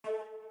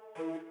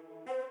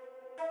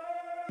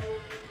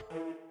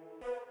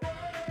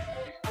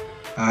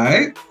All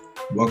right,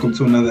 welcome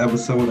to another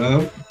episode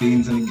of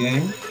Beans in the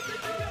Game.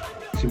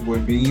 It's your boy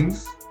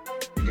Beans.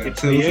 We got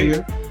Tills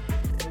here.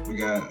 We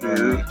got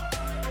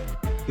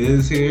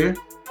Biz here.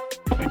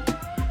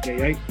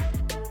 Yeah.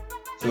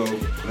 So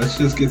let's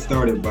just get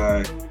started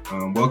by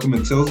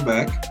welcoming Tills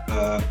back.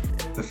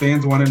 The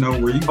fans want to know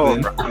where you've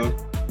been. So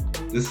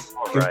just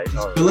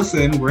fill us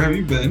in. Where have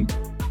you been?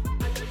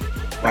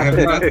 Why have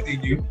we not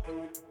seen you?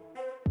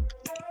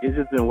 It's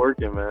just been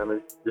working, man.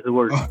 It's just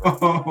working.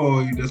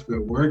 Oh, you just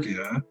been working,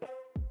 huh?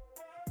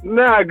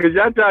 Nah, because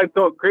y'all tried to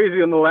talk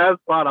crazy on the last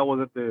spot. I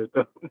wasn't there.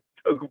 Talk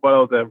about I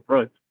was at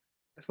brunch.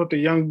 That's what the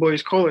young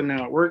boys call it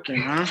now, working,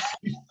 huh?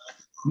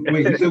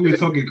 Wait, you said we were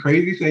talking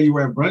crazy? Say you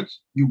were at brunch?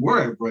 You were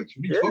at brunch.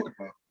 What are you talking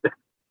about?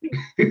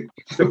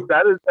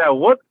 I didn't say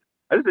what.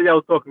 I just said y'all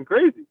was talking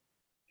crazy.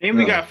 And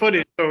we got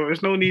footage, so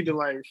there's no need to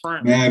like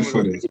front. Mad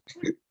footage.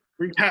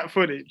 We got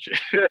footage.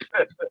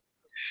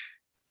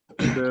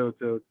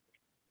 Chill.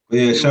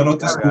 Yeah, shout out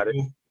to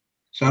school.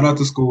 Shout out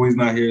to school. He's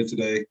not here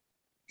today.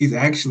 He's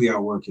actually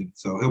out working,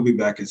 so he'll be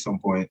back at some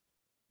point.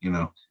 You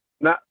know.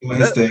 Let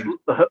it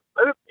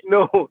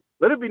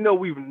be known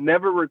we've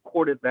never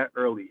recorded that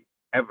early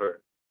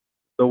ever.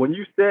 So when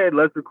you said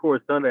let's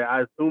record Sunday,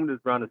 I assumed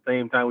it's around the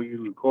same time we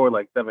usually record,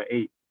 like 7,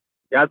 8.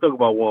 Yeah, I talk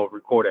about one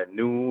record at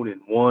noon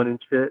and 1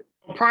 and shit.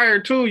 Prior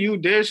to, you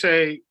did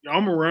say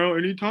I'm around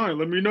anytime.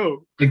 Let me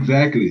know.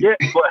 Exactly. Yeah,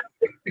 but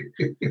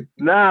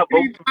but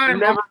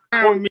anytime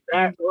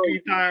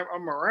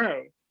I'm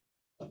around.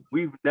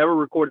 We've never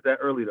recorded that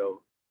early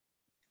though.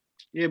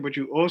 Yeah, but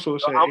you also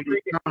said I'm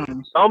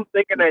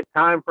thinking that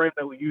time frame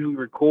that we usually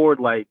record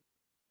like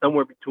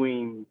somewhere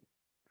between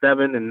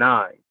 7 and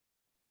 9.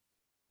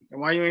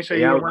 And why you ain't say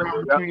you're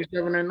around between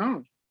 7 and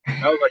 9?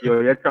 I was like, yo,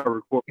 y'all trying to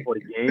record before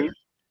the game.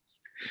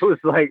 It was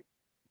like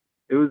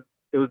it was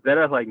that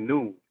at like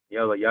noon.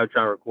 Yeah, like y'all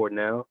trying to record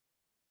now.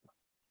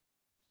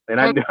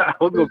 And I knew I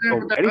was gonna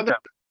go anytime.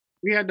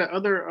 We had the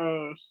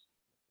other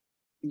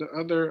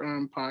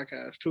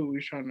podcast too. We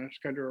was trying to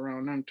schedule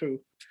around them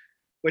too.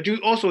 But you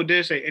also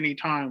did say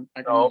anytime.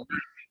 Like,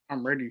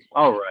 I'm ready.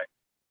 All right.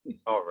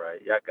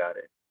 Y'all got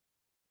it.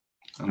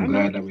 I'm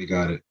glad that we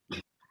got it.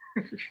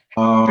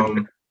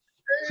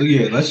 So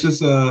yeah, let's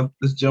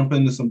jump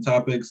into some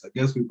topics. I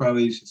guess we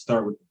probably should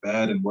start with the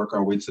bad and work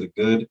our way to the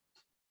good.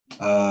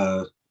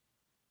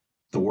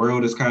 The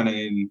world is kind of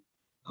in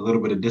a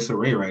little bit of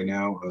disarray right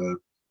now.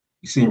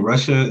 You've seen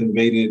Russia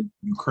invaded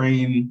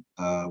Ukraine.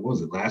 What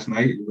was it, last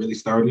night? It really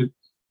started.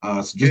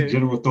 So just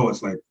general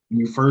thoughts, like when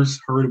you first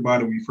heard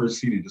about it, when you first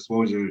seen it, just what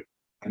was your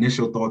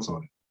initial thoughts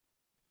on it?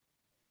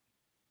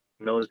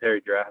 Military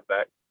draft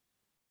back.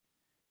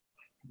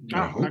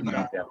 I hope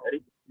not.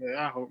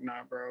 Yeah, I hope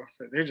not, bro.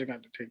 They're just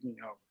going to take me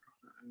out.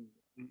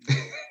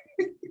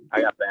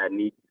 I got bad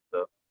knees,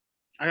 so.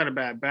 I got a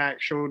bad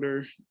back,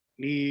 shoulder,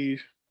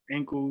 knees,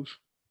 ankles.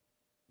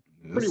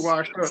 Pretty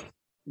washed up,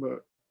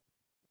 but.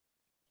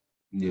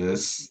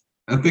 Yes.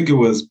 I think it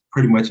was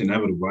pretty much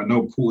inevitable. I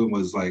know Putin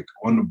was like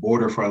on the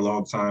border for a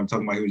long time,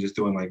 talking about he was just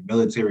doing like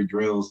military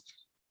drills,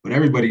 but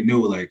everybody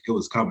knew like it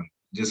was coming.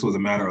 It just was a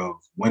matter of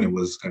when it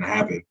was going to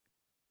happen.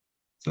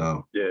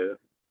 So yeah,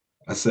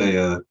 I say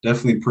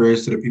definitely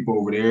prayers to the people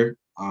over there.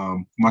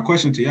 My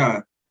question to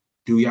y'all,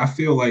 do y'all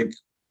feel like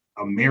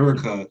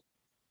America,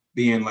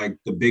 being like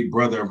the big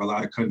brother of a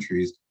lot of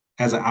countries,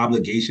 has an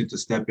obligation to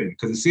step in?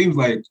 Because it seems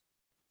like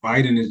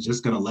Biden is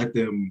just going to let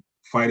them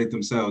fight it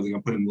themselves. They're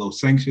going to put in little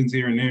sanctions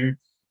here and there,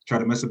 try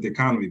to mess up the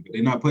economy, but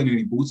they're not putting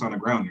any boots on the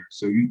ground there.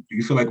 So you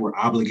feel like we're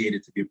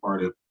obligated to be a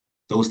part of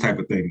those type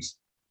of things?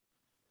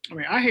 I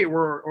mean, I hate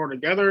we're all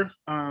together,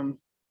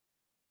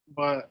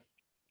 but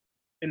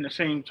in the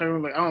same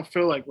term, like I don't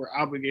feel like we're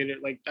obligated.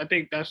 Like I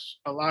think that's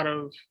a lot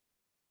of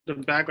the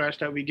backlash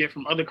that we get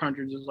from other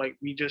countries is like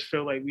we just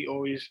feel like we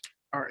always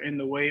are in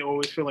the way,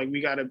 always feel like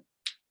we gotta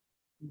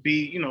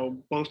be,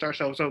 boast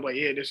ourselves up like,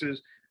 yeah, this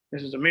is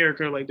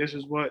America, like this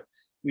is what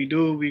we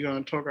do, we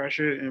gonna talk our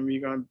shit and we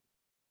gonna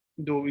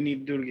do what we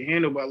need to do to get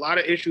handled. But a lot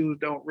of issues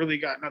don't really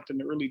got nothing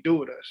to really do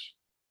with us.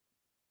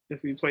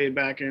 If we play it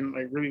back and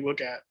like really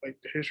look at like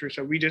the history.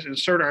 So we just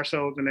insert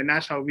ourselves and then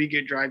that's how we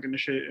get dragged into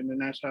shit and then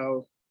that's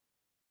how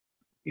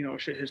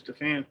shit hits the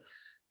fan.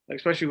 Like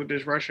especially with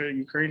this Russia and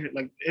Ukraine,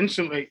 like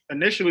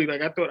initially,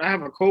 like I thought I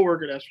have a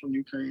coworker that's from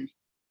Ukraine.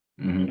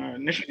 Mm-hmm. And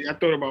initially I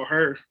thought about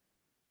her.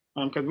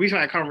 Because we've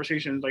had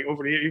conversations like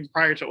over the years, even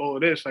prior to all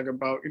of this, like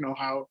about,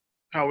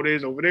 how it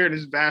is over there. It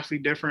is vastly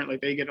different.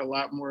 Like they get a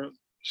lot more,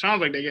 sounds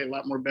like they get a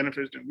lot more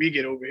benefits than we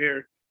get over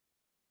here.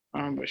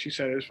 But she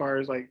said as far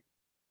as like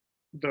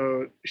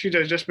there's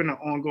just been an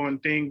ongoing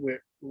thing with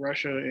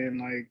Russia and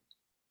like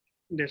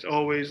there's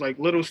always like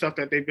little stuff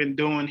that they've been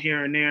doing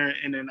here and there.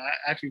 And then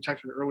I actually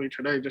texted her earlier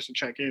today just to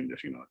check in,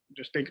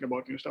 just thinking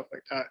about stuff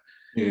like that.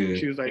 Yeah.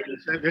 She was like,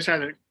 this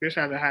hasn't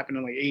happened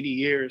in like 80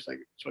 years. Like,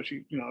 so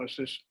she, it's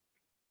just,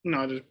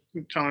 just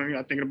telling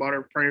her, thinking about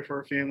her, praying for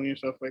her family and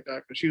stuff like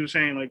that. Because she was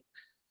saying like,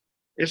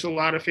 it's a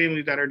lot of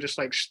families that are just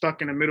like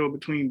stuck in the middle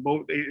between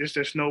both. It's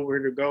just nowhere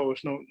to go.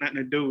 It's nothing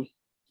to do.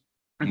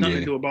 There's nothing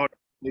to do about it.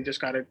 They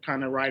just gotta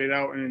kind of ride it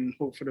out and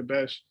hope for the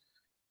best.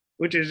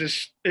 Which is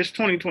just it's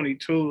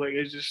 2022. Like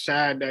it's just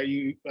sad that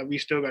we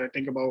still gotta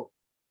think about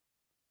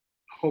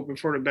hoping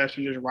for the best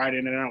and just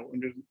riding it out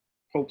and just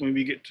hoping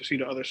we get to see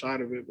the other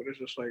side of it. But it's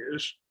just like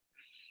it's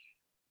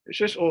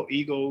just all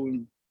ego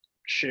and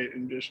shit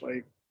and just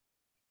like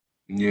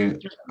Yeah,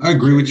 I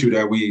agree with you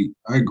that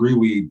I agree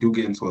we do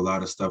get into a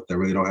lot of stuff that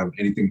really don't have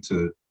anything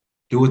to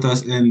do with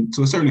us. And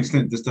to a certain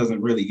extent, this doesn't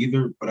really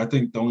either. But I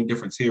think the only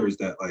difference here is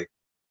that like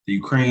the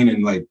Ukraine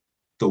and like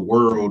the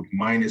world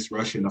minus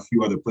Russia and a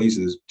few other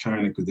places,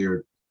 China, because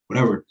they're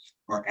whatever,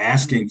 are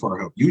asking for our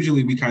help.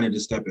 Usually we kind of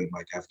just step in.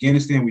 Like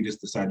Afghanistan, we just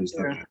decided to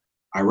step in.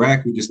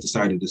 Iraq, we just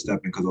decided to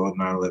step in because of all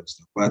the 9/11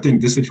 stuff. But I think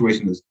this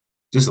situation is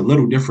just a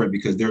little different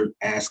because they're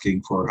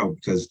asking for help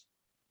because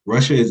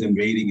Russia is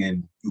invading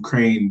and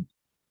Ukraine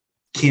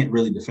can't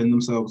really defend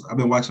themselves. I've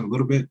been watching a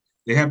little bit.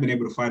 They have been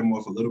able to fight them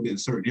off a little bit in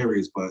certain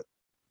areas, but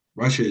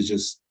Russia is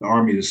just the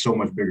army is so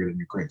much bigger than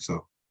Ukraine.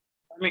 So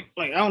I mean,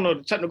 like I don't know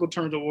the technical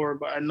terms of war,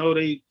 but I know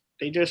they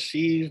just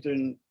seized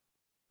and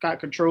got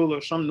control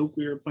of some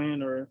nuclear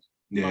plant or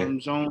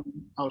zone.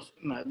 That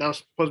was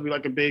supposed to be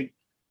like a big,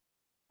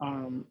 as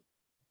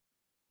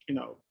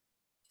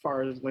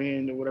far as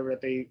land or whatever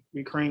that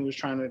Ukraine was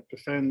trying to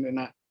defend and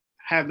not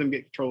have them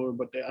get control over.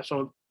 But I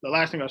saw the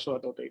last thing I saw,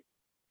 I thought they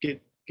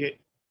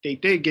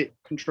did get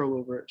control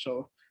over it.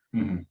 So,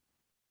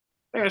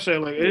 like I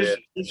said, like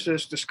it's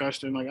just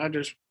disgusting. Like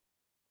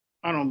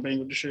I don't bang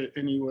with the shit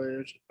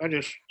anywhere. I thought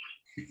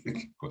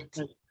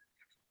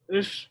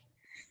it's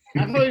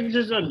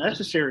just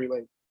unnecessary.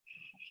 Like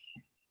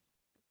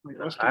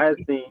that's I had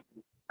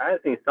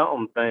seen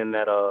something saying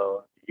that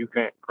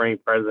Ukraine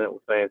president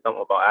was saying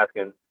something about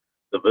asking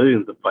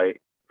civilians to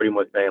fight, pretty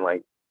much saying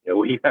like,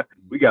 we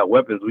got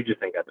weapons, we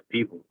just ain't got the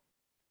people.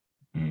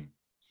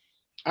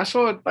 I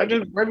saw it. I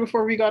just right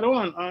before we got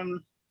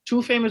on.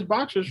 Two famous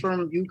boxers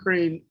from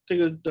Ukraine, I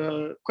think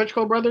the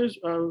Klitschko brothers,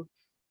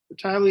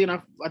 Vitaly and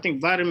I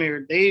think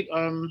Vladimir. They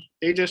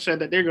just said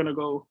that they're gonna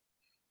go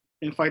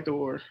and fight the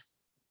war.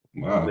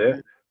 Wow.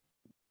 Yeah.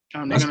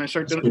 They're gonna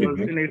insert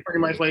themselves, and they pretty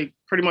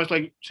much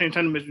like same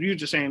time as you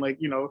just saying, like,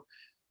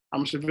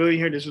 I'm a civilian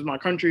here. This is my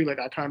country. Like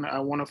I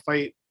want to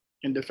fight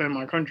and defend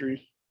my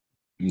country.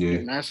 Yeah.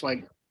 And that's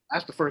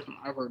the first time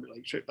I've heard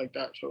like shit like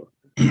that. So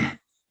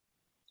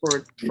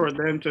for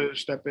them to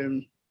step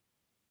in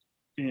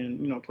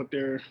and put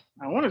their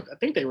I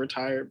think they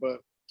retired, but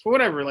for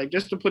whatever, like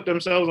just to put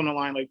themselves on the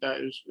line like that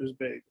is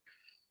big.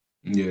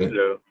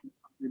 Yeah.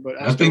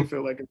 But I still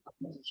feel like it's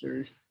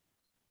necessary.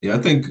 Yeah, I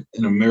think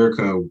in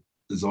America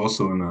is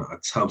also in a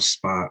tough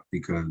spot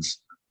because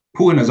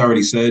Putin has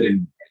already said,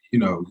 and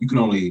you can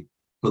only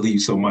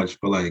believe so much,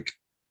 but like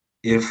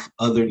if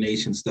other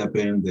nations step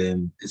in,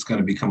 then it's going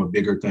to become a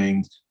bigger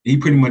thing. He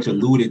pretty much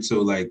alluded to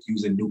like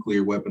using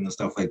nuclear weapons and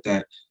stuff like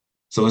that.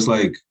 So it's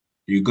like,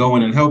 you go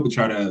in and help and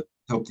try to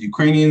help the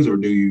Ukrainians, or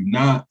do you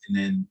not, and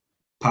then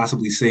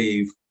possibly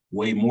save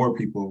way more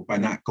people by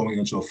not going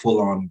into a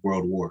full-on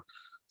world war?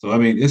 So I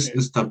mean,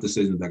 it's tough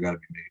decisions that got to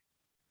be made.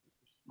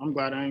 I'm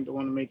glad I ain't the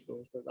one to make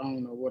those, because I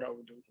don't know what I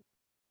would do.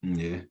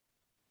 Yeah,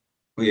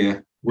 but yeah,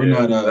 we're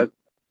not.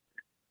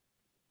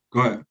 Go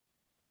ahead.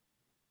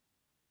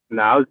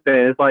 No, I was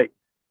saying it's like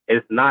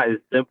it's not as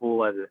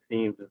simple as it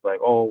seems. It's like,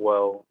 oh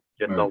well,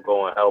 just don't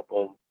go and help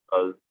them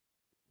because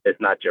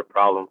it's not your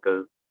problem.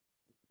 Because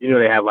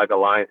they have like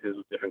alliances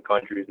with different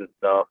countries and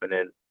stuff, and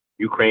then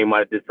Ukraine might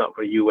have did something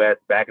for the U.S.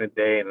 back in the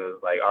day, and it was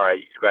like, all right,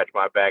 you scratch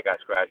my back, I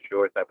scratch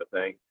yours, type of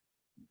thing.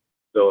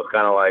 So it's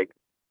kind of like,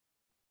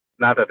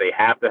 not that they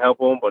have to help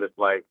them, but it's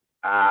like,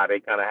 they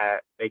kind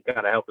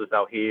of helped us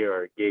out here,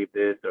 or gave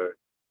this, or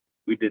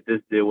we did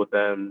this deal with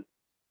them,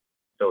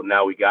 so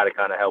now we got to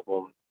kind of help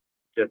them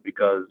just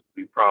because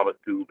we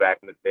promised to back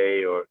in the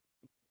day or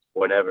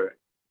whatever.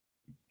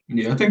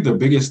 Yeah, I think the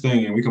biggest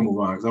thing, and we can move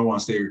on because I don't want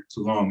to stay here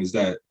too long, is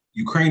that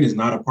Ukraine is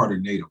not a part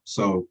of NATO.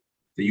 So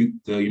the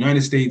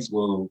United States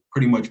will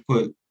pretty much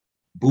put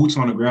boots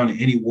on the ground in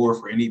any war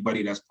for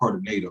anybody that's part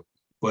of NATO,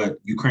 but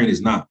Ukraine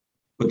is not.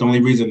 But the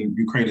only reason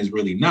Ukraine is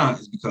really not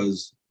is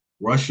because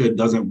Russia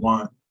doesn't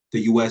want the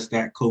U.S.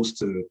 that close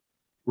to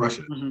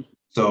Russia. Mm-hmm.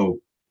 So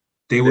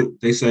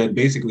they said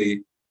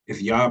basically,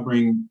 if y'all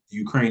bring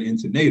Ukraine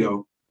into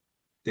NATO,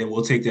 then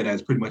we'll take that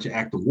as pretty much an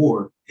act of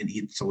war,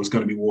 so it's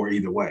going to be war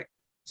either way.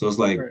 So it's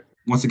like,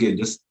 once again,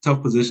 just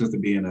tough positions to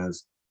be in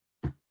as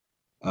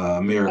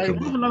America.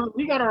 Like,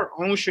 we got our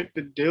own shit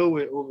to deal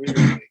with over here.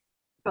 Like,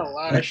 a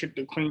lot of shit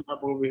to clean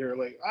up over here.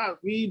 Like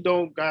we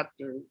don't got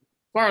the,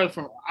 far as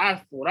from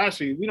what I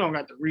see, we don't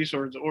got the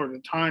resources or the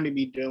time to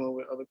be dealing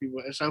with other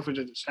people. As selfish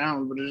as it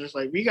sounds, but it's just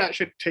like we got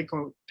shit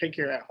to take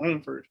care of at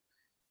home first.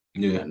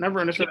 Yeah. I never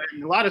understood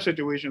in a lot of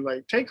situations,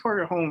 like take care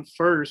of home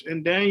first,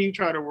 and then you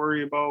try to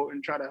worry about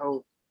and try to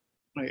help.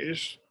 Like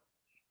it's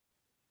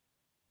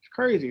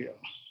crazy, though.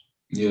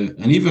 Yeah,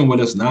 and even with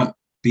us not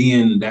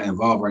being that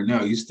involved right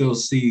now, you still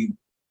see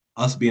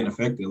us being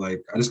affected.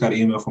 Like I just got an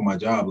email from my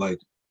job, like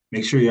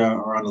make sure y'all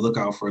are on the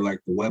lookout for like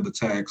the web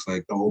attacks,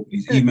 like don't open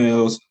these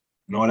emails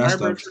and all that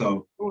stuff.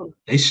 So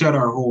they shut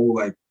our whole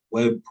like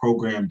web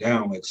program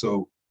down. Like,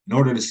 so in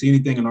order to see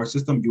anything in our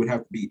system, you would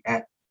have to be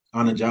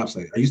on a job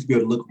site. I used to be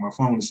able to look on my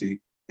phone to see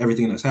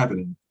everything that's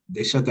happening.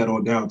 They shut that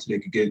all down so they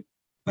could get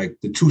like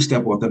the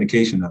 2-step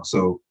authentication now.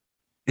 So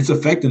it's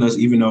affecting us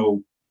even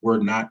though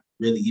we're not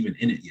really even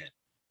in it yet.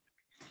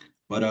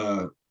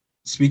 But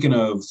speaking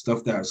of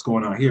stuff that's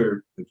going on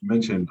here, like you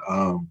mentioned,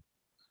 I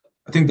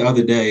think the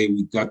other day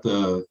we got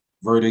the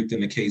verdict in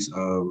the case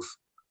of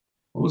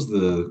what was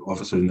the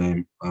officer's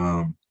name?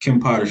 Kim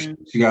Potter.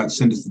 She got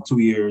sentenced to 2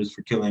 years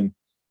for killing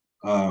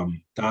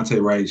Dante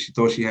Wright. She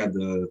thought she had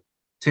the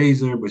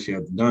taser, but she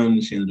had the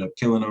gun. She ended up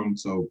killing him.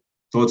 So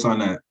thoughts on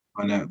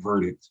that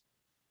verdict?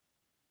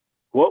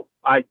 Well,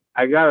 I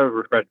gotta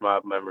refresh my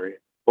memory.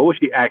 What was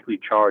she actually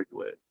charged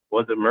with?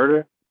 Was it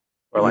murder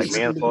or like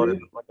manslaughter?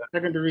 Like that?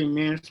 Second-degree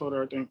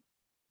manslaughter, I think.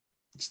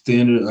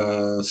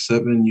 Standard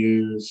 7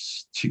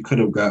 years. She could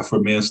have got for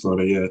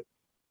manslaughter. Yeah.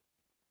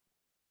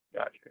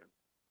 Gotcha.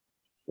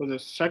 Was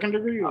it second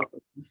degree?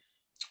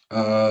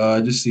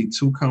 I just see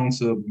 2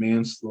 counts of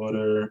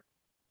manslaughter.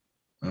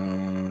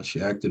 She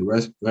acted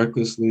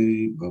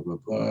recklessly. Blah blah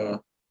blah.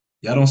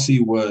 Yeah, I don't see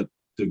what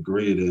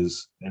degree it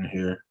is in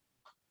here,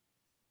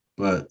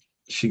 but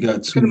she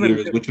got 2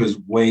 years, which was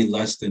way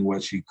less than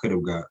what she could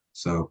have got.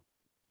 So,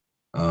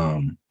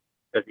 Does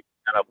he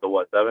got up to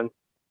what, 7?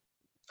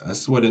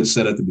 That's what it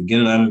said at the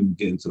beginning. I didn't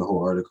get into the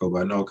whole article,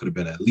 but I know it could have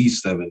been at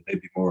least 7,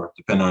 maybe more,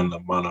 depending on the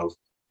amount of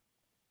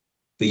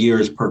the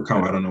years per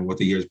count. I don't know what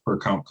the years per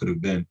count could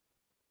have been.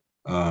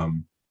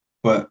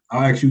 But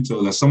I'll ask you,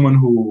 Till, as someone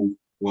who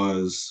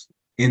was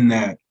in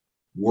that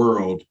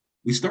world,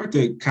 we start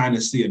to kind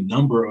of see a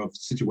number of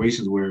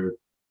situations where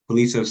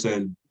police have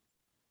said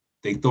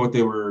they thought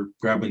they were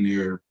grabbing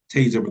their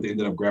taser, but they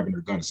ended up grabbing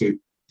their gun. So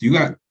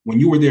when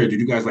you were there, did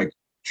you guys like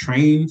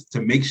train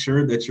to make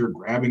sure that you're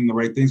grabbing the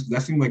right things? Because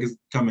that seems like it's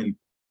becoming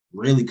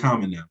really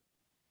common now.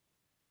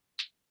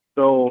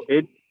 So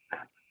it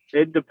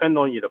depends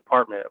on your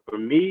department. For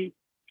me,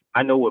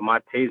 I know with my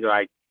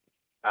taser,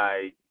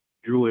 I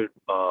drew it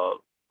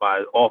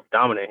by off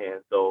dominant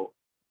hand. So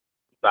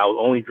I was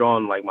only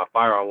drawing like my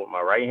firearm with my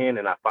right hand,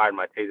 and I fired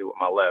my taser with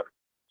my left.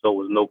 So it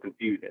was no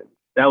confusion.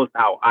 That was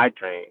how I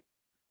trained.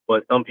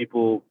 But some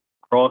people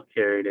cross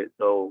carried it,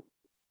 so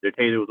their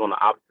taser was on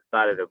the opposite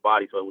side of their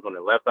body, so it was on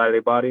the left side of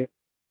their body.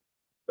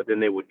 But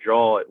then they would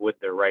draw it with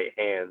their right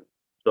hand.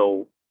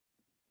 So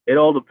it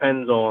all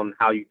depends on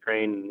how you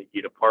train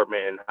your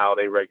department and how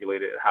they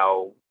regulate it,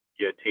 how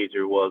your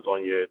taser was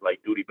on your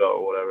like duty belt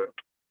or whatever.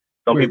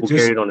 Some people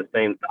carry it on the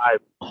same side.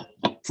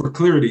 For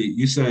clarity,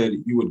 you said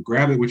you would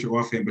grab it with your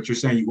offhand, but you're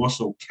saying you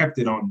also kept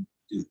it on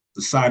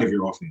the side of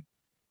your offhand.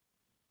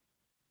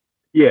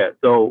 Yeah.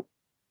 So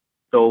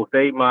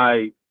say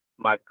my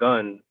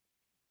gun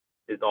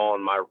is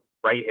on my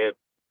right hip,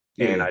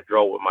 and I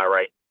draw with my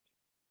right.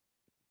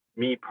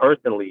 Me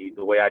personally,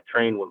 the way I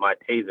trained with my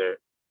taser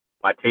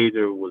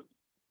was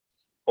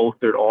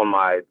holstered on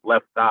my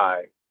left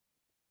thigh,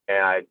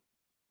 and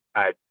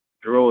I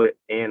drew it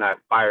and I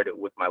fired it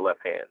with my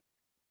left hand.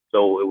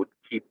 So it would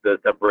keep the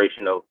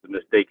separation of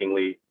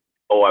mistakenly,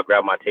 I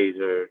grabbed my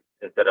taser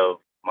instead of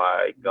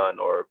my gun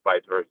or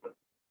vice versa.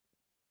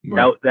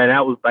 Right.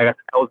 That was like that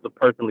was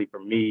personally for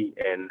me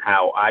and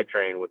how I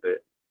train with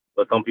it.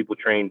 But some people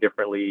train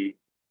differently,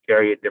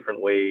 carry it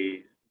different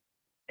ways,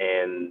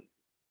 and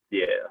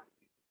yeah.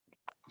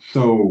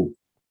 So,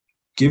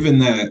 given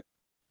that,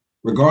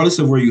 regardless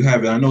of where you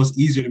have it, I know it's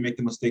easier to make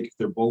the mistake if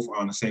they're both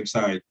on the same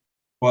side,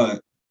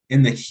 but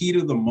in the heat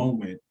of the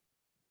moment,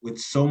 with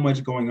so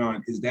much going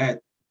on, is that,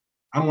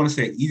 I don't want to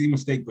say an easy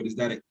mistake, but is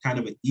that a kind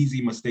of an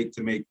easy mistake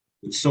to make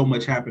with so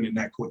much happening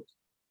that quick?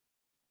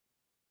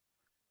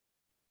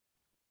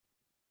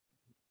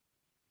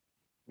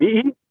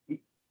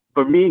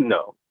 For me,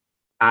 no.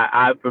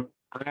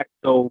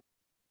 So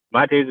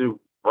my taser was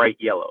bright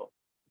yellow.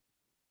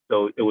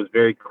 So it was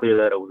very clear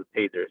that it was a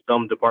taser.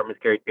 Some departments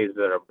carry tasers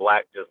that are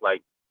black, just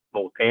like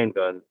most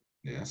handguns.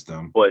 Yeah, that's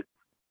dumb. But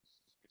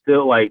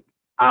still, like,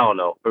 I don't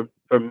know.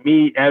 For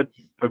me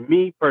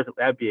personally,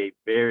 that'd be a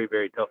very,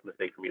 very tough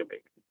mistake for me to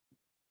make.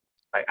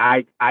 Like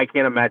I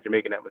can't imagine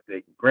making that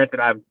mistake. Granted,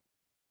 I've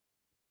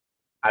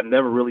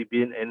never really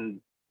been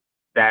in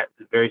that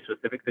very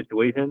specific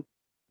situation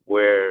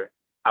where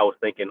I was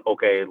thinking,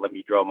 okay, let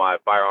me draw my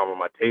firearm or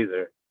my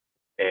taser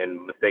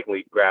and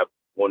mistakenly grab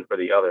one for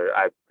the other.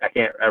 I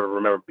can't ever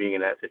remember being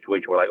in that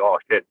situation where like, oh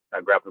shit,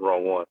 I grabbed the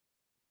wrong one.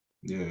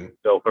 Yeah.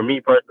 So for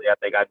me personally, I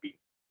think I'd be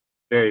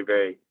very,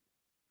 very,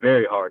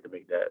 very hard to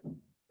make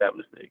that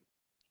mistake.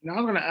 Now I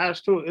was gonna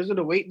ask too, is it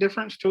a weight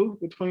difference too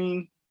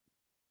between?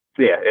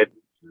 Yeah, it's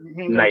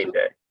night and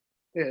day.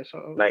 Yeah,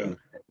 so night and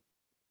day.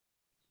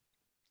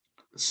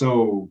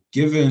 So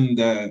given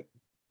that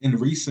in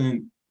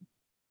recent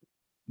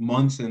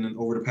months and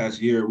over the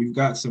past year, we've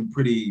got some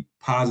pretty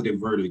positive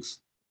verdicts,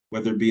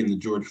 whether it be in the I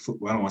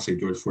don't want to say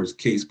George Floyd's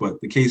case, but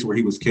the case where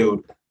he was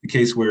killed, the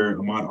case where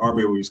Ahmaud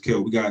Arbery was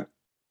killed. We got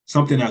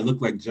something that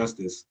looked like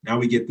justice. Now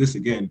we get this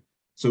again.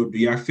 So do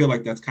you feel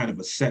like that's kind of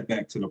a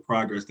setback to the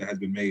progress that has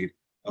been made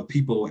of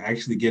people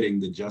actually getting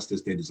the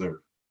justice they deserve?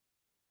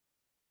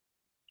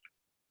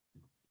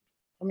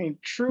 I mean,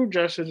 true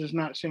justice is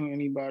not seeing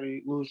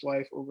anybody lose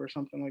life over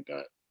something like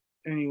that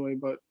anyway,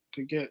 but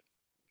to get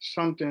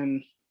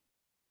something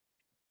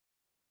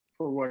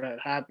for what had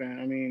happened,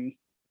 I mean,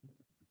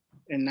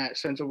 in that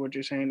sense of what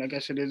you're saying, I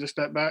guess it is a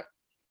step back.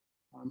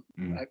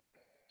 Mm. I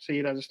see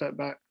it as a step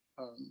back.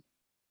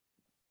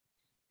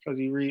 Because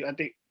you read, I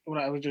think what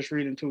I was just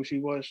reading too, she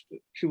was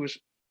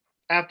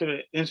after the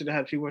incident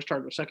happened, she was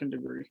charged with second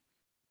degree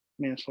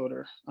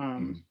manslaughter.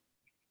 Mm.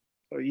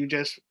 So you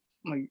just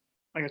like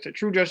I said,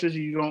 true justice,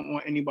 you don't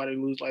want anybody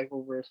to lose life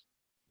over.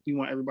 You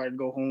want everybody to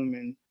go home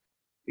and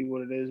be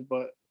what it is,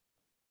 but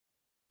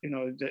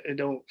it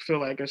don't feel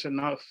like it's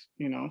enough.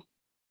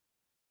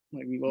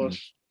 Like we Mm.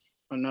 lost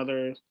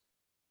another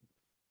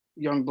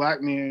young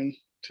black man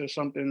to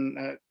something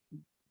that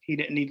he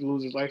didn't need to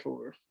lose his life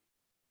over,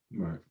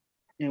 Right.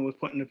 and was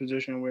put in a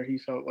position where he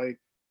felt like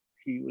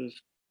he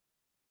was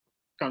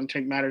going to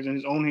take matters in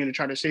his own hand to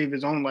try to save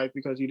his own life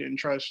because he didn't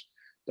trust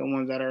the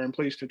ones that are in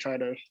place to try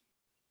to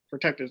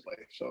protect his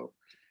life. So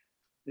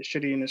it's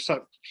shitty and it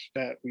sucks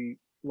that we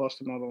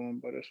lost another one,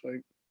 but it's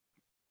like,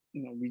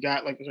 we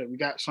got, like I said, we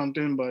got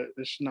something, but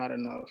it's not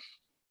enough.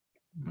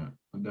 Right.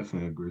 I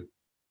definitely agree.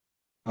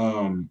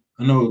 I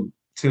know,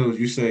 Tills,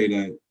 you say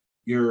that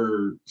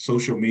your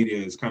social media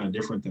is kind of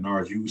different than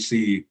ours. You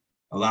see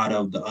a lot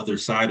of the other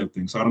side of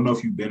things. So I don't know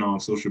if you've been on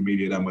social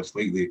media that much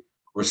lately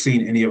or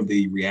seen any of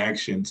the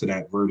reaction to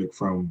that verdict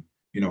from,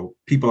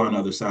 people on the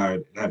other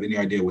side. Have any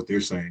idea what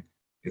they're saying?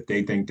 If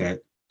they think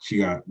that she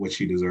got what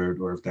she deserved,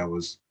 or if that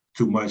was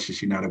too much, should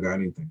she not have got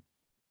anything?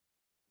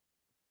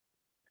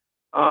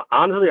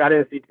 Honestly, I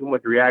didn't see too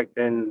much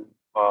reaction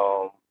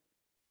on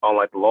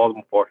like the law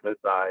enforcement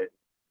side,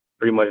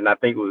 pretty much, and I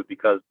think it was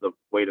because the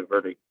way the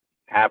verdict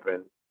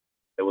happened,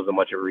 there wasn't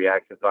much of a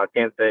reaction. So I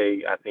can't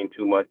say I've seen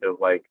too much of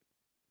like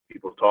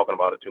people talking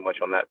about it too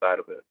much on that side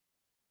of it.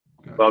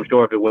 But I'm Gotcha.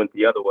 sure if it went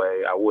the other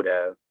way, I would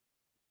have.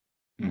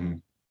 Hmm.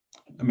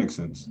 That makes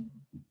sense.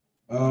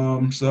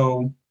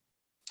 So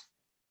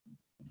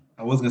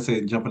I was gonna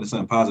say jump into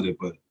something positive,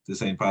 but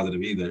this ain't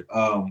positive either.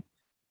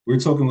 We were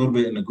talking a little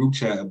bit in the group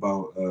chat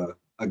about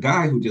a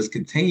guy who just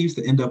continues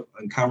to end up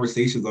in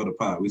conversations on the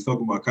pod. We was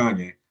talking about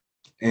Kanye,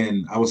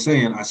 and I was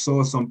saying I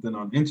saw something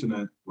on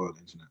internet. Well,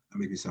 internet. That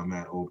made me sound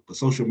mad old, but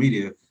social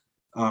media,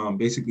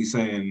 basically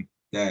saying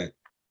that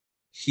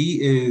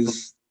he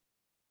is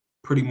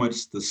pretty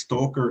much the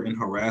stalker and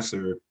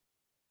harasser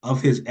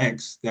of his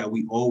ex that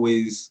we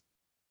always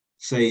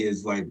say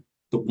is like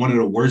one of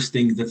the worst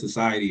things in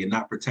society and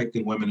not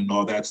protecting women and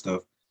all that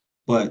stuff.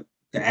 But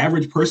the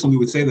average person we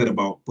would say that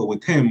about, but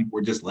with him,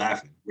 we're just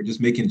laughing. We're just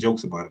making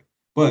jokes about it.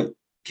 But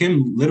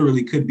Kim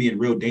literally could be in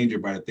real danger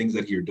by the things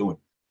that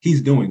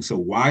he's doing. So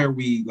why do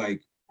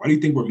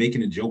you think we're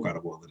making a joke out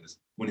of all of this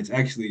when it's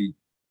actually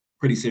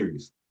pretty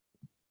serious?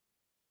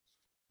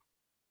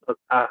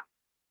 I,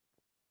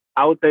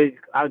 I would say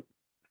I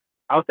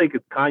would say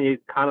because Kanye's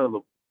kind of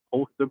the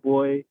poster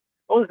boy.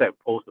 I wouldn't say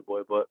poster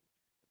boy, but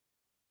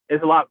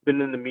there's a lot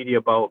been in the media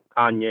about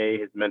Kanye,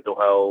 his mental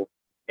health,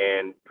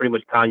 and pretty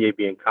much Kanye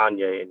being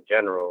Kanye in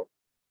general.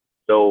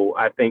 So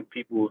I think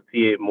people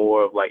see it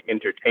more of like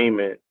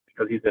entertainment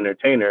because he's an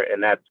entertainer,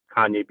 and that's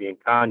Kanye being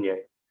Kanye.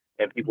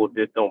 And people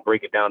just don't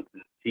break it down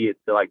to see it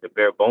to like the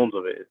bare bones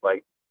of it. It's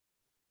like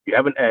you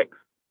have an ex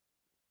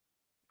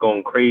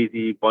going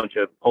crazy, bunch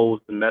of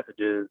posts and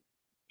messages,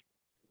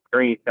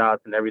 screenshots,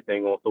 and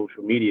everything on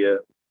social media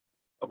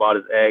about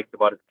his ex,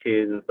 about his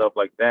kids, and stuff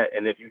like that.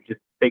 And if you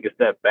just take a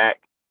step back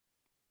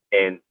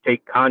and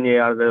take Kanye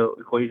out of the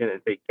equation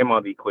and take Kim out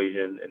of the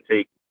equation and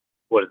take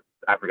what is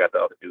I forgot the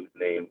other dude's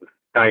name.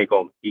 Kanye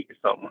called him Geek or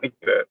something like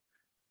that.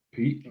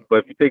 Pete?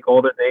 But if you take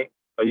all their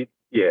names,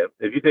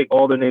 if you take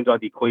all their names out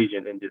of the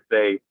equation and just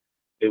say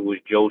it was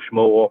Joe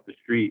Schmo off the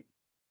street,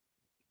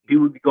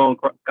 people would be going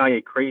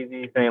Kanye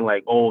crazy, saying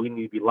like, "Oh, he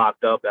needs to be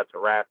locked up. That's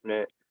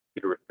harassment.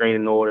 Get a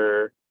restraining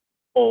order.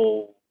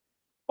 Oh,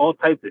 all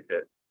types of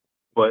shit."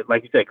 But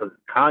like you said, because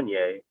it's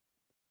Kanye,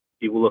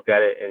 people look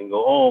at it and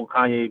go, "Oh,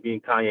 Kanye being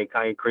Kanye,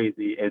 Kanye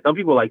crazy." And some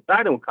people like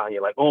siding with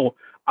Kanye, like, "Oh,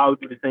 I would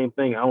do the same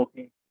thing. I don't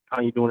see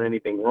Kanye doing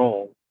anything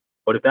wrong."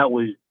 But if that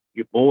was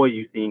your boy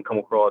you seen come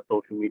across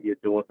social media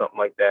doing something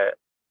like that,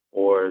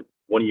 or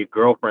one of your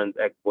girlfriend's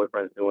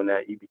ex-boyfriends doing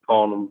that, you'd be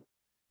calling them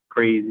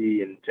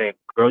crazy and saying,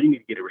 "Girl, you need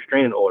to get a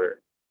restraining order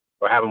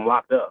or have him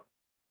locked up."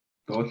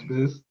 Thoughts,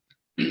 Biz?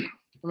 I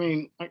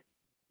mean, like,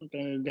 at the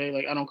end of the day,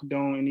 like, I don't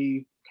condone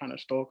any kind of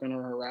stalking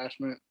or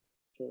harassment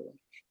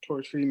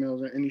towards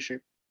females in any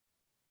shape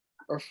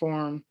or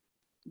form,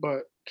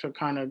 but to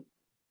kind of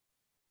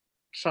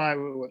side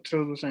with what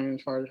Tills was saying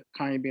as far as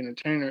Kanye being a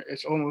entertainer,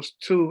 it's almost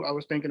too. I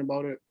was thinking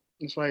about it.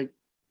 It's like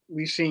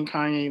we've seen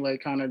Kanye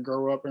like kind of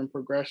grow up and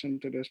progress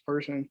into this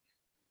person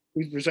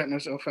he's presenting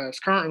himself as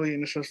currently,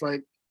 and it's just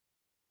like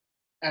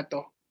at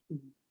the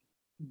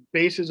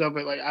basis of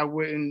it, like I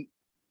wouldn't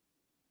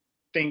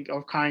think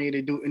of Kanye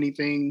to do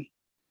anything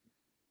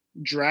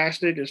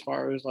drastic as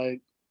far as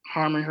like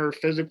harming her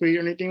physically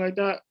or anything like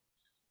that.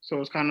 So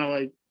it's kind of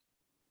like,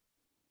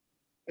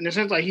 in a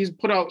sense, like he's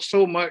put out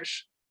so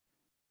much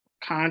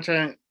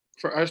content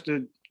for us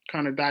to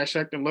kind of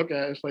dissect and look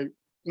at, it's like,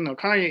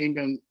 Kanye ain't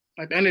gonna,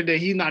 at the end of the day,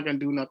 he's not gonna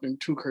do nothing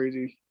too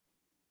crazy.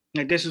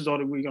 Like, this is all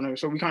that we're gonna,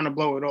 so we kind of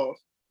blow it off.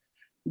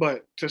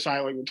 But to side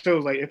like with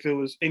Phil's, like, if it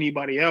was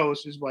anybody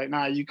else, it's like,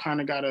 nah, you kind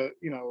of gotta,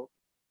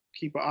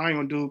 keep an eye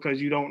on dude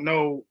because you don't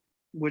know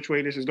which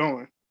way this is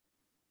going.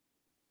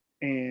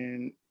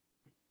 And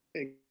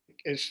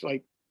it's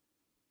like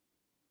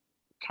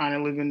kind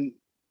of living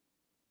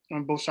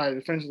on both sides of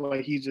the fence.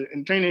 Like, he's an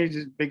entertainer,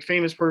 he's a big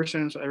famous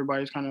person, so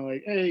everybody's kind of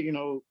like, hey,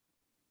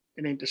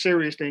 it ain't the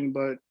serious thing,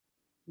 but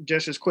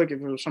just as quick if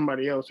it was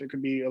somebody else, it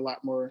could be a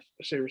lot more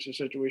serious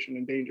situation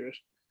and dangerous.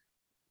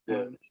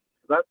 Yeah.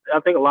 I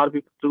think a lot of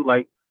people too,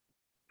 like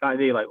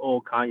Kanye, like,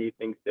 oh, Kanye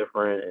thinks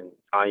different and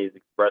Kanye's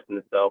expressing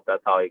himself.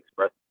 That's how he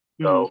expresses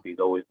himself. Mm-hmm. He's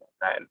always done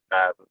that in the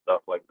past and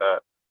stuff like that.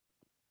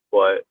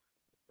 But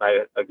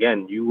like,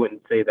 again, you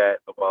wouldn't say that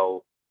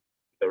about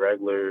the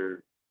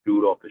regular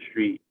dude off the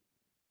street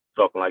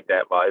talking like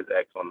that about his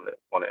ex on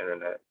the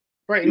internet.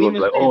 Right. You would be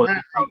like, oh,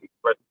 that's how he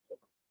expresses himself.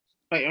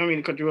 Like, I mean,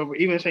 to cut you off, but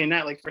even saying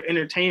that, like, for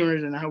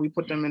entertainers and how we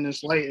put them in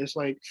this light, it's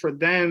like, for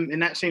them in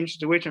that same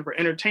situation, for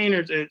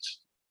entertainers, it's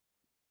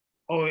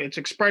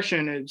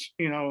expression. It's,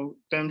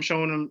 them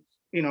showing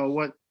them,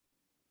 what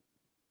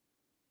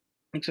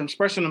it's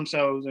expressing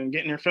themselves and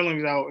getting their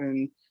feelings out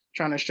and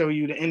trying to show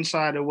you the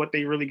inside of what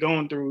they really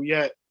going through.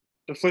 Yet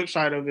the flip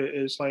side of it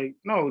is like,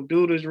 no,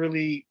 dude,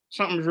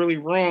 something's really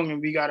wrong, and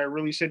we got to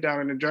really sit down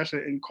and address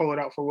it and call it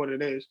out for what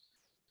it is.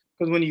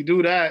 Because when you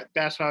do that,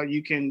 that's how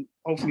you can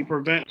hopefully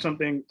prevent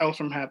something else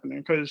from happening.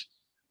 Because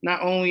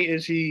not only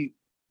is he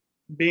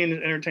being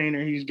an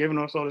entertainer, he's giving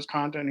us all this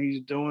content,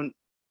 he's doing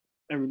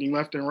everything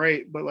left and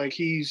right, but like,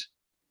 he's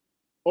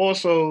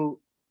also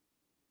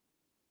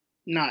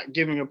not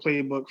giving a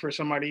playbook for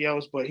somebody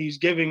else, but he's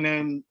giving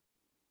them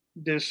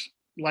this,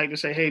 like, to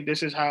say, hey,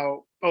 this is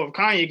how, if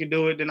Kanye could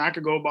do it, then I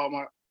could go about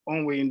my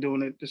own way and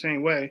doing it the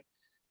same way.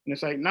 And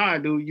it's like, nah,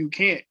 dude, you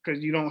can't,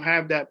 because you don't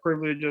have that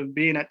privilege of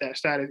being at that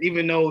status.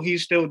 Even though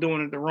he's still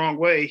doing it the wrong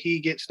way, he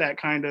gets that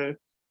kind of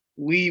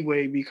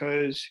leeway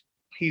because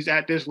he's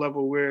at this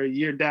level where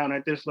you're down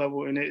at this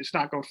level, and it's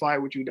not going to fly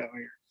with you down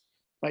here.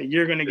 Like,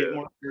 you're going to get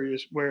more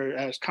serious.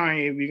 Whereas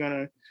Kanye, we're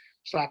going to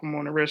slap him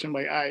on the wrist and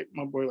like, all right,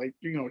 my boy, like,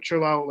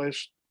 chill out.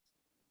 Let's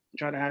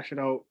try to hash it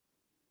out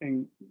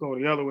and go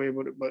the other way.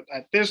 But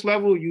at this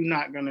level, you're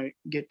not going to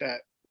get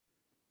that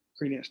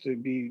credence to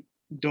be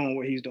doing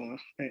what he's doing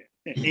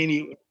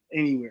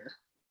anywhere.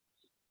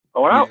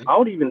 Oh, I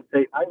would even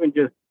say, I even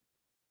just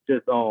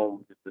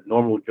the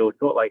normal Joe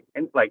Short, like,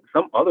 and like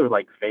some other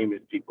like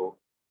famous people,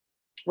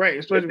 right?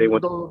 Especially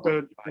with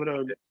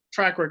a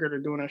track record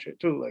of doing that shit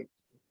too. Like,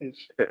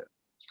 it's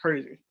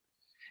crazy,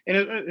 and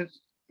it's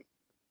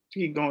to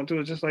keep going too.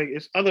 It's just like,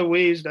 it's other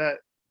ways that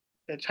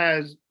it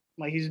has,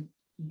 like, he's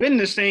been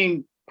the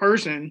same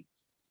person.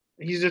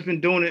 He's just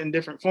been doing it in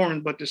different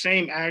forms, but the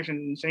same action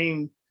and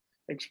same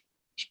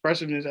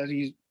expressiveness as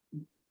he's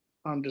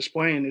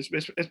displaying.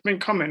 It's been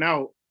coming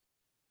out.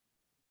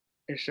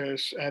 It's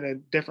just at a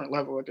different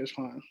level at this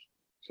point.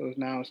 So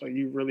it's like,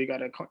 you really got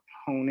to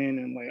hone in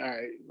and like, all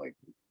right, like,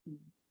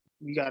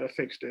 we got to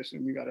fix this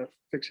and we got to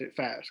fix it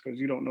fast, because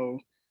you don't know,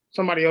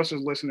 somebody else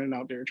is listening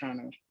out there trying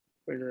to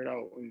figure it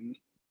out and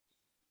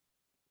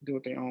do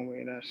it their own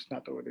way. That's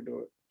not the way to do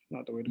it.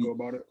 Not the way to go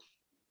about it.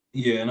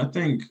 Yeah, and I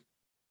think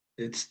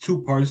it's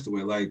two parts to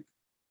it. Like,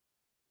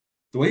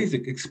 the way he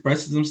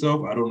expresses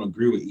himself, I don't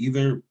agree with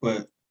either,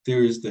 but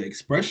there's the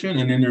expression,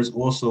 and then there's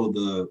also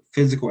the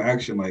physical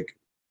action, like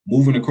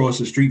moving across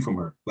the street from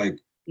her. Like,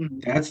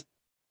 that's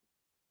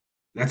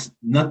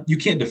not, you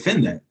can't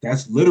defend that.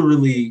 That's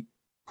literally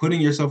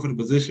putting yourself in a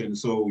position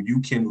so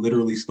you can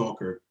literally stalk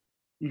her,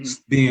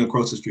 being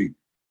across the street.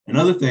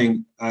 Another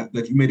thing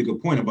that you made a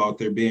good point about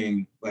there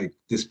being like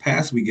this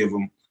pass we give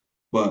them,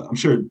 but I'm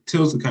sure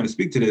Tills can kind of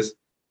speak to this.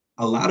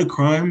 A lot of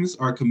crimes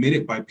are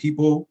committed by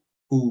people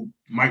who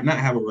might not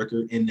have a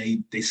record, and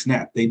they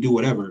snap, they do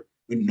whatever,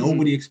 but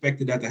nobody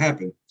expected that to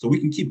happen. So we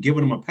can keep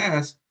giving them a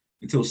pass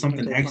until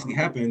something actually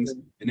happens,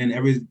 and then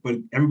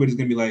everybody's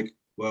gonna be like,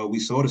 well, we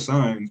saw the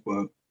signs,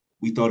 but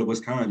we thought it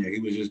was Kanye. He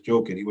was just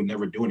joking. He would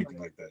never do anything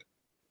like that.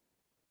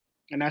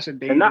 And that's a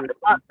dangerous. And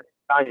not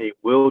Kanye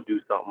will do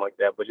something like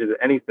that, but just in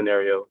any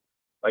scenario,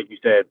 like you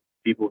said,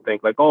 people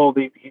think like, oh,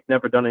 he's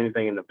never done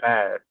anything in the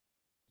past.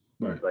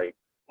 Right. Like,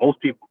 most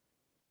people,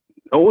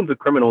 no one's a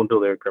criminal until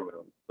they're a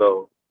criminal.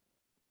 So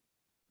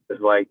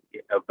it's like,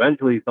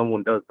 eventually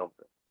someone does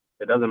something.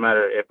 It doesn't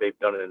matter if they've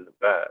done it in the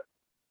past.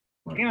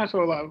 Yeah,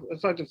 so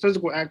it's like the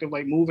physical act of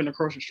like moving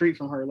across the street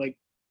from her. Like,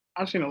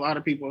 I've seen a lot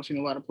of people, I've seen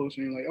a lot of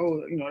posting like,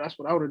 oh, that's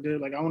what I would have did.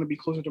 Like, I want to be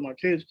closer to my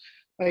kids.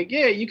 Like,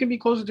 yeah, you can be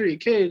closer to your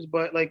kids,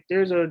 but like,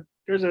 there's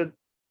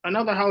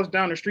another house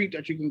down the street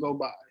that you can go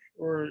by,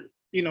 or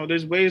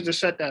there's ways to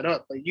set that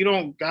up. Like, you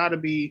don't gotta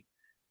be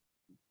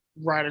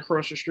right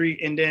across the street,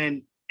 and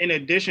then in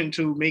addition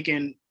to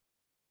making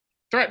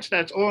threats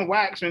that's on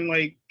wax and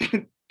like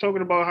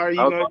talking about how you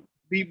gonna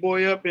beat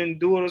boy up and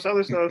do all this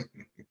other stuff.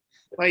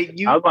 Like,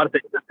 I was about to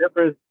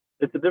say,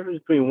 it's the difference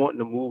between wanting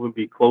to move and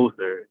be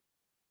closer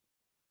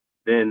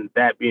than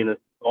that being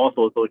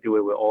also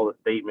associated with all the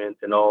statements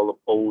and all the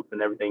posts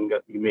and everything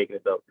that you making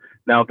and stuff.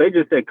 Now, if they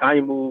just said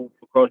Kanye moved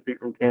across the street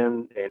from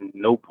Kim and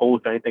no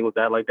post or anything with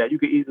that like that, you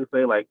could easily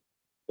say like,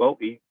 well,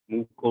 he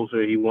moved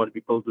closer. He wanted to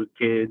be closer with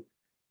kids.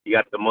 He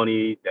got the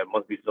money. That's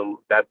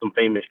some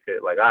famous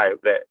shit. Like, I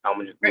bet I'm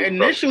gonna just.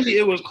 Initially,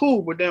 it was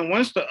cool, but then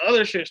once the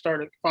other shit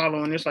started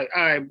following, it's like,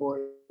 all right, boy,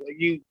 like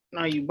you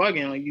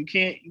bugging. Like you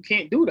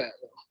can't do that.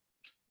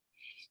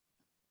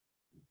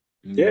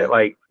 Yeah,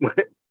 like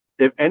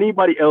if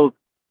anybody else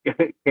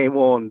came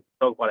on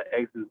talk about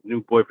an ex's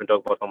new boyfriend,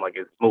 talk about something like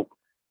it's smoke,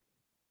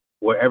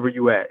 wherever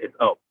you at, it's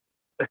up.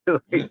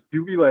 Like,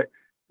 you be like,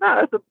 nah,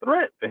 that's a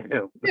threat to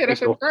him. Yeah,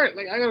 that's a threat.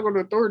 Like I gotta go to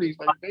the authorities.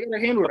 Like they gotta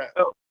handle that.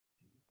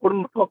 Put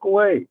him the fuck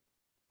away.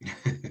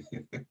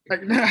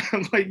 Like nah,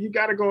 like you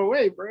gotta go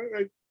away, bro.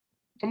 Like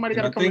somebody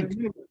gotta come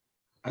in.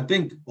 I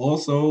think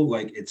also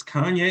like it's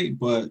Kanye,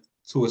 but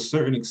to a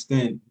certain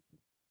extent,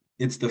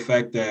 it's the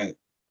fact that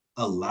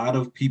a lot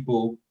of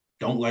people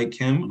don't like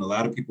him and a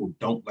lot of people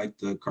don't like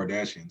the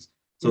Kardashians.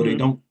 So they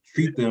don't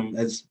treat them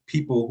as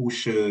people who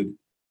should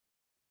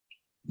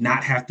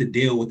not have to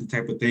deal with the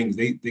type of things.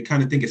 They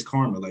kind of think it's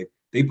karma. Like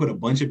they put a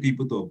bunch of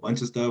people through a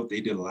bunch of stuff.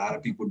 They did a lot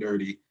of people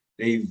dirty.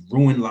 They've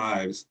ruined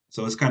lives.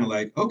 So it's kind of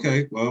like,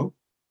 okay, well,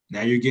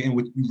 now you're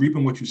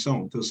reaping what you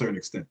sown to a certain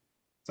extent.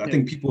 So I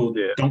think people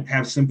don't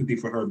have sympathy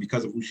for her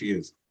because of who she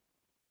is.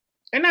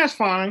 And that's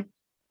fine.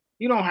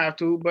 You don't have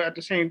to, but at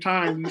the same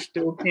time, you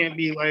still can't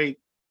be like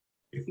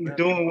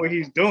doing what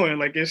he's doing.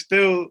 Like it's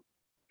still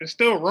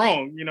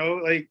wrong, you know.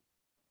 Like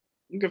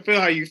you can feel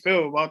how you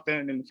feel about that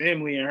and the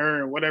family and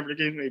her and whatever the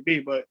case may be,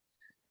 but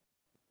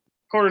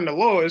according to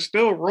law, it's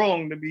still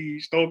wrong to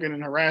be stalking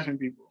and harassing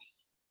people.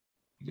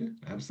 Yeah,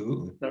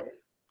 absolutely.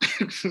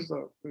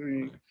 So, I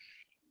mean,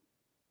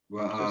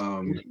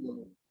 well,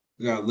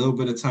 we got a little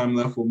bit of time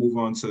left. We'll move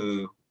on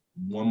to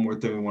one more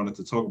thing we wanted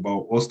to talk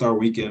about. All-Star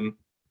Weekend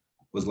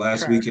was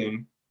last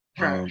weekend.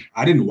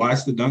 I didn't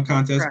watch the dunk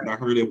contest, but I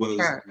heard it was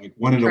like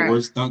one of the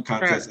worst dunk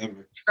contests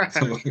ever.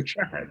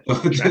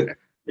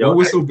 What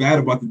was so bad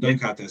about the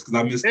dunk contest? Because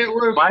I missed it. It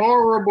was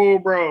horrible,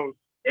 bro.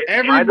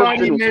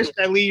 Everybody missed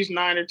at least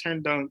 9 or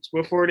 10 dunks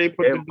before they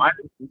put it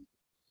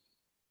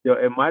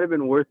might have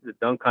been worse than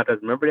the dunk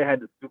contest. Remember they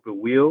had the stupid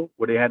wheel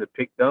where they had to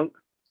pick dunks?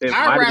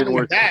 I'd rather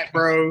than that,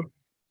 bro.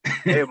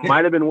 It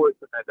might have been worse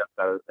than that dunk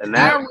contest. And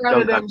I'd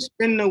rather them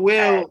spin the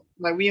wheel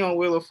like we on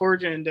Wheel of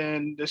Fortune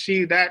than to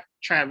see that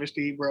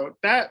travesty, bro.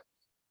 That,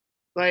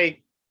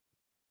 like,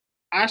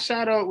 I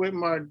sat up with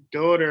my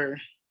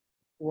daughter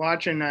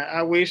watching that.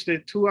 I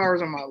wasted 2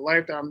 hours of my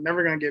life that I'm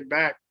never gonna get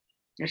back.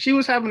 And she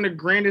was having the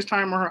grandest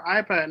time on her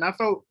iPad. And I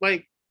felt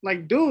like,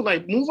 dude,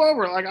 like, move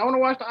over. Like, I want to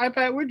watch the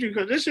iPad with you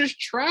because this is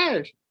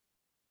trash.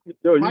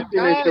 Yo, you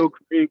seen that show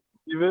Kareem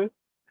leaving?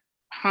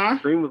 Huh?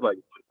 Kareem was like,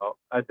 oh.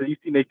 I said, you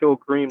seen that show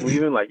Kareem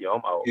leaving? Like, yo,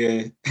 I'm out.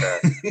 Yeah.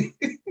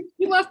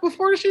 He left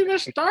before the shit even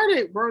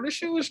started, bro. This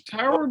shit was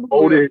terrible.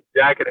 Folded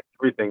jacket and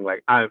everything.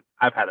 Like, I've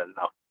had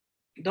enough.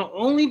 The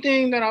only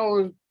thing that I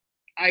was,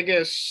 I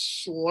guess,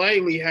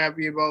 slightly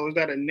happy about was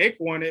that a Nick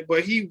won it,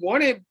 but he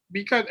won it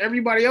because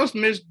everybody else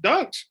missed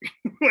dunks.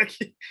 Like,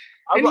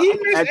 and he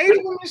missed 8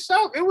 of them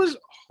himself. It was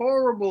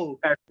horrible.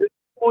 At this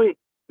point,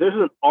 there's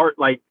a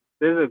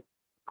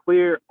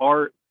clear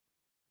art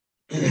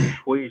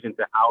equation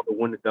to how to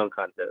win the dunk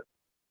contest.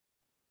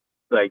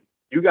 Like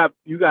you got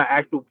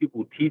actual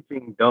people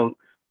teaching dunks,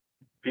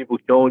 people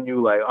showing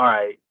you like, all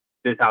right,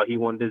 this is how he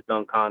won this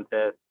dunk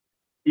contest.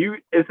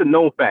 It's a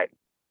known fact.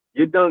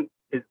 Your dunk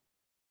is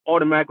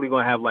automatically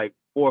gonna have like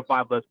 4 or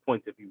 5 less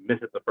points if you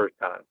miss it the first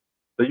time.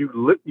 So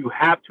you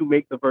have to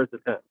make the first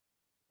attempt.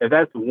 If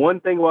that's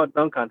one thing about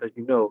dunk contest,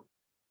 you know,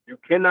 you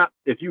cannot.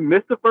 If you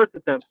miss the first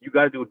attempt, you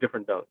got to do a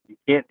different dunk. You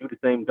can't do the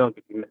same dunk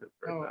if you miss it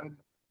the first time.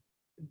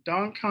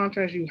 Dunk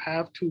contest, you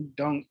have to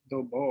dunk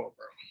the ball,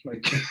 bro.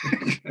 Like,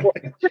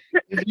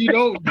 if you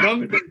don't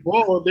dunk the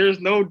ball, there's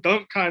no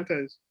dunk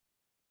contest.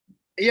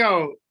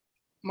 Yo,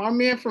 my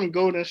man from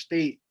Golden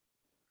State,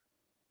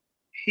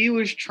 he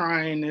was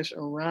trying this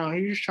around.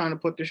 He was trying to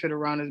put this shit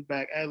around his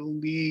back at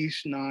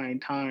least 9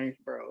 times,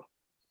 bro.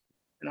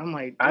 And I'm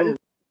like,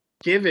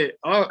 give it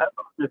up.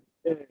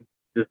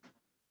 Just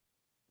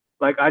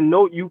like I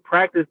know you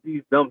practice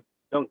these dunks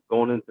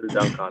going into the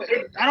dunk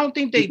contest. I don't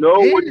think they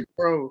did,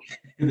 bro.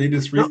 They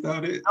just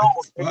freestyled it.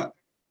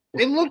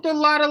 It looked a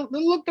lot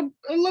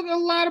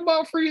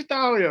about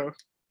freestyle, yo.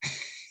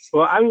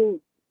 Well, I mean,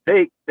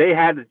 they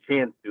had the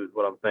chance to, is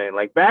what I'm saying.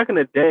 Like back in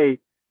the day,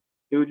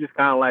 it was just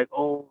kind of like,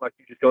 oh, like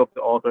you just show up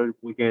to All-Star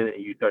Weekend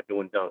and you start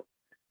doing dunks.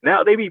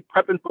 Now they be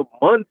prepping for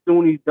months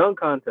doing these dunk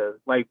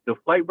contests. Like the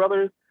Flight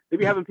Brothers, they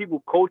be having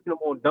people coaching them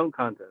on dunk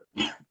contests.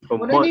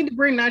 Well, they need to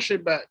bring that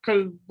shit back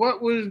because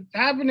what was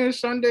happening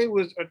Sunday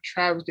was a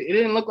travesty. It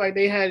didn't look like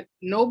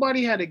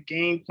nobody had a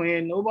game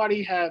plan.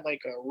 Nobody had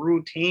like a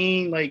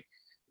routine. Like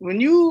when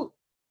you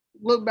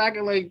look back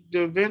at like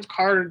the Vince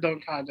Carter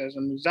dunk contest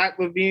and Zach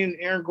LaVine,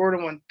 Aaron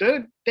Gordon one,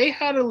 they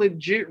had a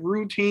legit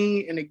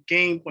routine and a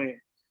game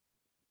plan.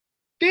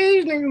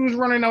 These niggas was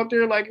running out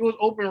there like it was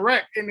open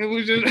rec, and it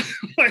was just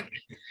like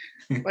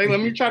let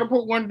me try to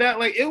put one down.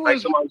 Like it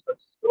was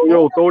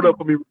Yo, throw it up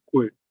for me real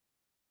quick.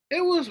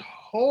 It was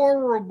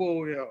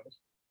horrible, yo.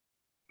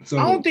 So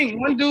I don't think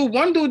one dude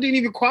didn't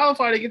even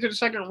qualify to get to the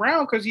second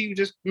round because he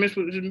just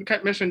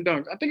kept missing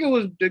dunks. I think it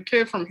was the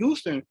kid from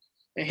Houston,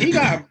 and he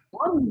got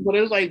bumped, but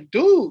it was like,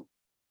 dude,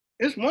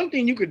 it's one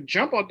thing you could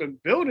jump out the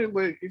building,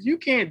 but if you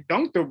can't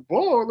dunk the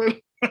ball,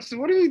 like,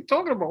 what are you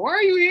talking about? Why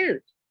are you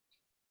here?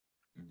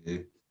 yeah.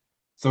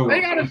 So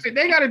They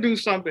gotta do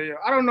something. Yo.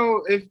 I don't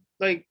know if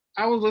like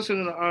I was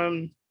listening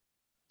to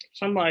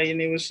somebody and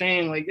they was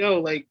saying like, yo,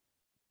 like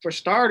for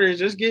starters,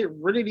 just get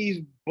rid of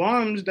these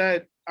bums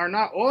that are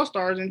not all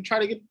stars and try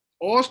to get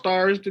all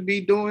stars to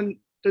be doing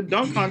the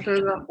dunk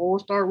contest on All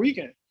Star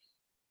Weekend.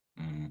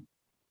 Mhm.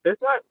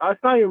 It's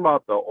not even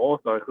about the all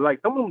stars. Like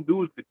some of them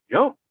dudes could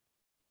jump.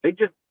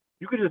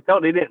 You could just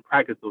tell they didn't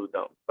practice those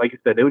dunks. Like you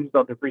said, they were just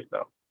out there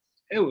freestyle.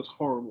 It was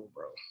horrible,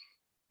 bro.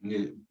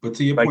 Yeah, but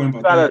to your Like, point you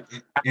about gotta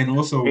that, and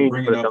also change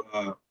bringing for the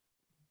up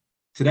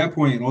to that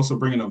point, and also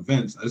bringing up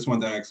Vince, I just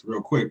wanted to ask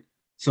real quick.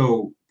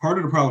 So part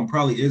of the problem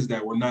probably is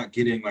that we're not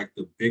getting like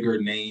the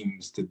bigger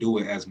names to do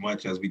it as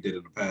much as we did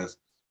in the past.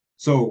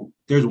 So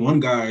there's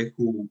one guy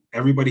who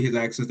everybody has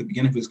asked since the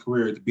beginning of his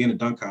career to be in a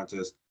dunk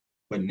contest,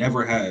 but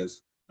never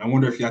has. I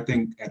wonder if y'all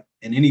think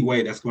in any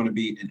way that's going to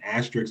be an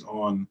asterisk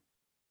on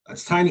a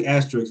tiny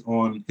asterisk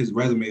on his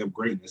resume of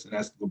greatness, and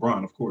that's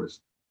LeBron, of course.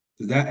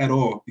 Does that at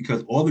all?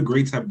 Because all the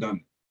greats have done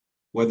it,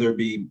 whether it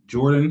be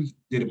Jordan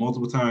did it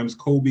multiple times,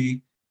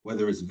 Kobe,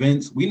 whether it's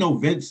Vince. We know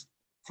Vince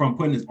from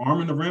putting his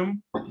arm in the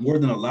rim more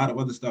than a lot of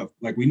other stuff.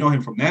 Like we know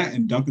him from that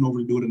and dunking over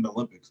to do it in the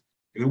Olympics.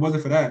 If it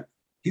wasn't for that,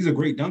 he's a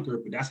great dunker,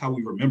 but that's how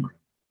we remember him.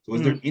 So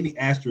is there any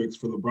asterisks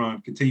for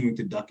LeBron continuing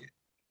to dunk it?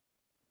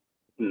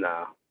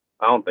 Nah,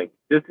 I don't think.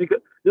 Just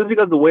because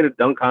the way the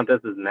dunk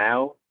contest is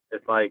now,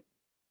 it's like,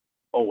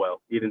 oh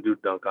well, he didn't do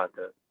dunk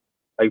contest.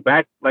 Like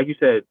back, like you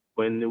said,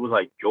 when it was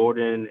like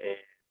Jordan and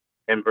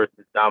him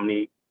versus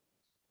Dominique,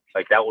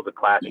 like that was a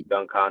classic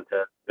dunk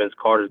contest. Vince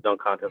Carter's dunk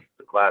contest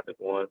was a classic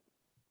one.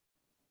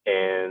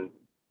 And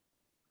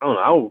I don't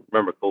know, I don't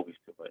remember Kobe's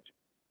too much.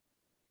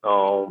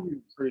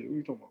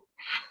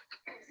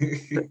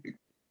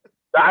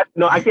 I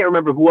can't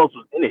remember who else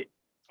was in it.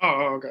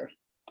 Oh, okay.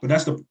 But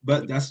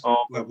that's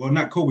well,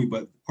 not Kobe,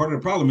 but part of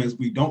the problem is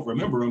we don't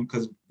remember him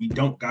because we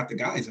don't got the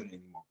guys in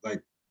anymore.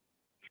 Like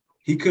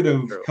he could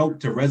have helped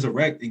to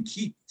resurrect and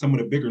keep some of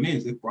the bigger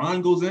names. If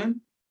Bron goes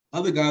in,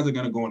 other guys are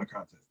gonna go in the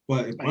contest.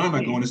 But if Bron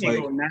not going, it's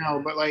like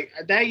now. But like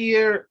that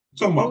year, I'm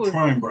talking about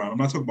prime Bron. I'm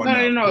not talking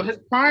about no. His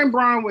prime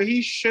Bron, where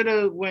he should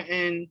have went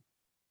in.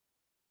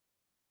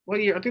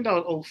 What year? I think that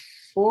was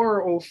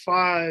 04 or 05.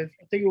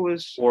 I think it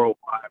was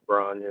 405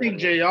 Bron. Yeah. I think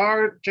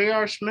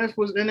J.R. Smith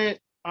was in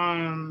it.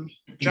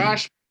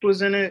 Josh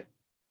was in it,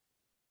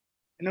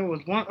 and there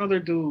was one other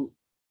dude.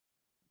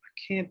 I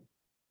can't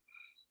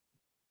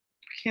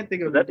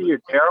think of. Was that the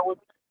year JR was?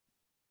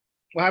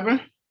 What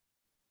happened?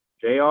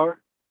 JR.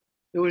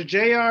 It was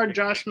JR,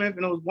 Josh Smith,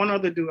 and it was one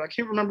other dude. I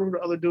can't remember who the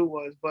other dude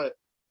was, but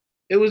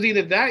it was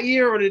either that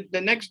year or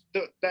the next.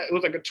 That it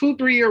was like a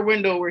 2-3 year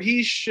window where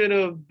he should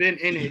have been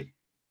in it,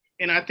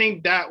 and I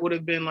think that would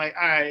have been like,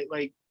 all right,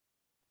 like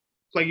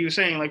you were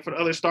saying, like for the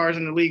other stars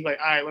in the league, like,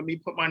 all right, let me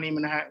put my name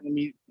in the hat. Let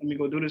me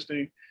go do this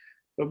thing.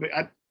 But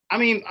I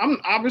mean,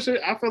 I'm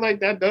opposite. I feel like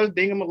that does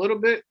ding him a little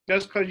bit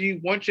just because you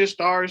want your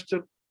stars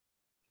to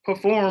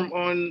perform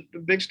on the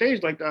big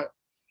stage like that.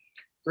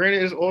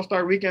 Granted, it's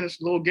All-Star Weekend. It's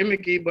a little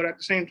gimmicky, but at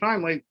the same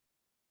time, like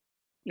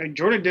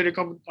Jordan did a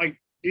couple, like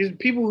these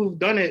people who've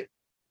done it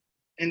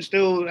and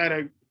still had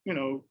a,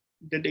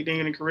 did their thing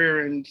in a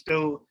career and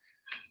still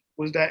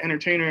was that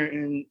entertainer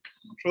and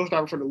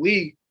showstopper for the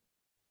league.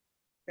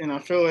 And I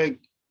feel like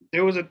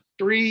there was a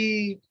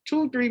 2,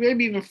 3,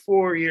 maybe even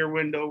 4 year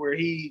window where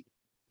he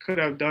could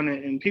have done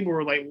it, and people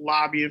were like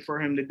lobbying for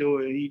him to do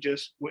it, and he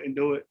just wouldn't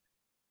do it.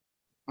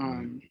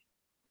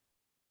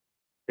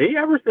 Did he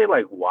ever say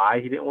like why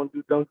he didn't want to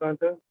do dunk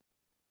contest?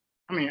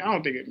 I mean, I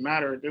don't think it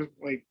mattered.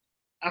 Like,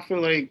 I feel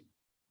like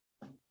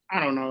I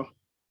don't know.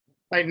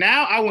 Like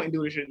now, I wouldn't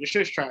do the shit. The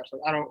shit's trash.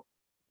 Like I don't.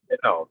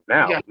 No,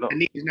 now, no. The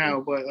needs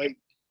now, but like.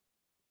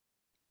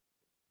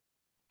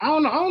 I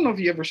don't know if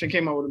he ever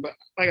came out with it, but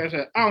like I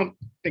said, I don't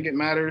think it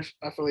matters.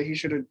 I feel like he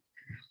should have.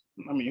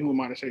 I mean, who am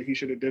I to say he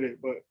should have did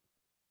it? But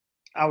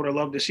I would have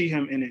loved to see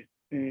him in it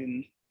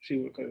and see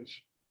what, because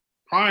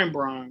prime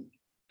Bron,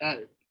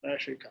 that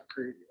shit got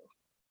crazy.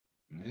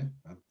 Yeah,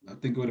 I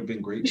think it would have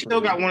been great. He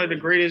still got one of the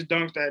greatest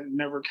dunks that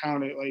never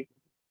counted. Like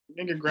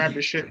nigga grabbed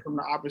the shit from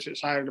the opposite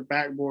side of the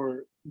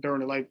backboard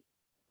during like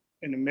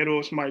in the middle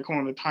of somebody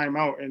calling the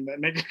timeout, and that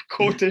nigga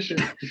caught this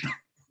shit.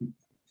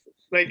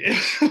 Like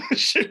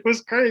shit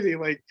was crazy.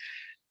 Like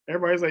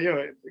everybody's like,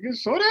 "Yo, you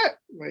saw that?"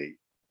 Like,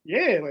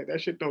 yeah, like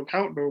that shit don't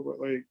count though. But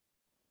like,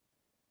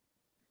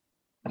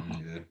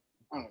 yeah,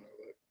 I don't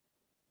know.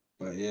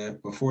 But yeah,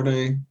 before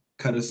they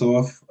cut us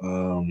off,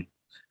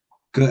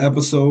 good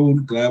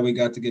episode. Glad we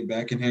got to get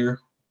back in here.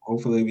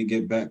 Hopefully, we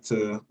get back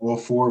to all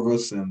 4 of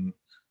us and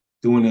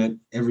doing it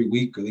every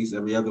week, or at least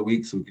every other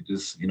week, so we could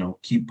just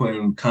keep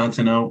putting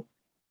content out.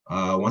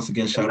 Once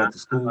again, shout out to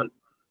school.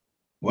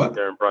 What?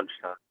 During brunch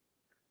time.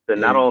 So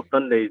not all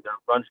Sundays are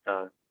brunch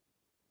time.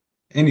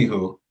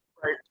 Anywho,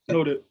 Right.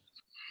 Noted.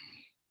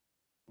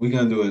 we're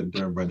gonna do it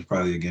during brunch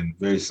probably again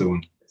very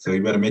soon. So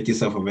you better make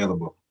yourself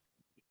available.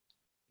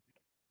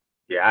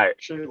 Yeah, all right.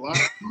 Shit,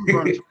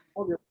 brunch.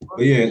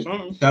 But yeah,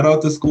 shout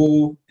out to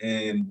school,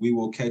 and we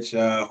will catch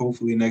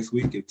hopefully next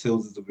week if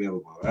Tills is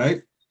available. All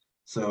right.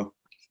 So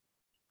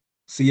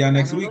see y'all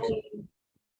next week.